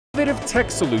Innovative tech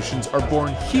solutions are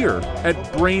born here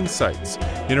at Brain Sites,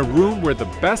 in a room where the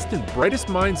best and brightest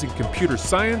minds in computer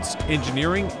science,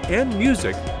 engineering, and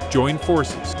music join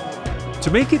forces. To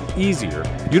make it easier,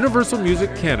 Universal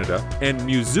Music Canada and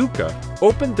Muzuka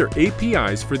opened their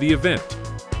APIs for the event.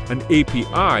 An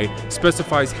API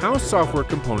specifies how software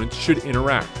components should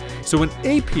interact, so an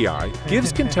API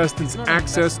gives contestants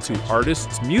access to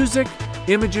artists' music,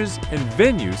 images, and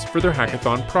venues for their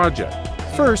hackathon project.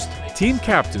 First, team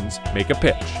captains make a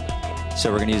pitch.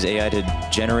 So we're going to use AI to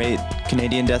generate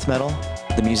Canadian death metal,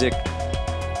 the music,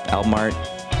 album art,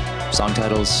 song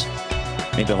titles,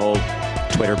 maybe a whole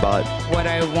Twitter bot. What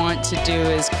I want to do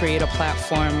is create a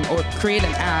platform or create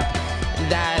an app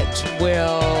that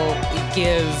will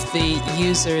give the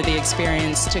user the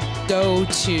experience to go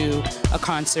to a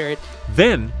concert.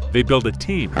 Then they build a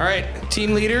team. All right,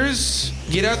 team leaders,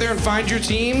 get out there and find your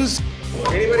teams.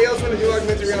 Anybody else want to do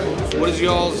augmented reality? What is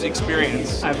y'all's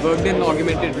experience? I've worked in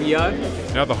augmented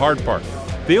VR. Now the hard part.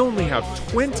 They only have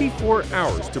 24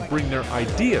 hours to bring their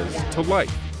ideas to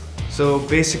life. So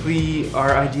basically,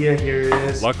 our idea here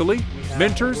is... Luckily,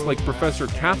 mentors like Professor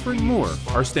Catherine Moore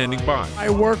are standing by. I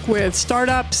work with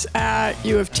startups at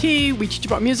U of T. We teach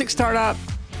about music startup.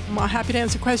 I'm happy to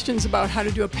answer questions about how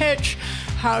to do a pitch,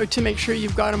 how to make sure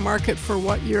you've got a market for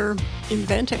what you're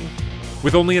inventing.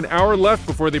 With only an hour left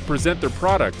before they present their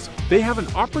products, they have an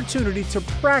opportunity to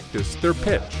practice their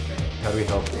pitch. How do we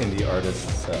help indie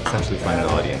artists essentially find an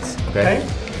audience? Okay.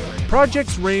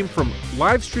 Projects range from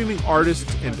live streaming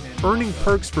artists and earning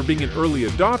perks for being an early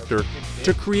adopter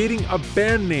to creating a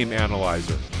band name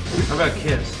analyzer. How about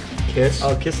Kiss? Kiss?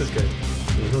 Oh, Kiss is good.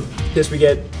 Kiss, we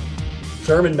get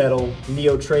German metal,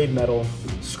 neo-trade metal,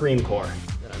 screamcore.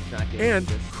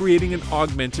 And creating an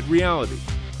augmented reality.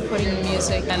 Putting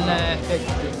music and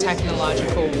the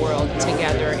technological world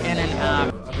together in an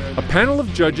app. A panel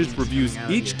of judges reviews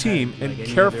each team and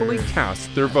carefully casts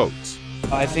their votes.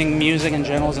 I think music in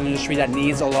general is an industry that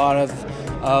needs a lot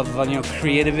of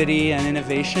creativity and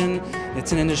innovation.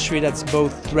 It's an industry that's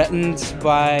both threatened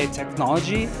by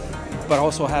technology, but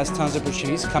also has tons of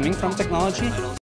opportunities coming from technology.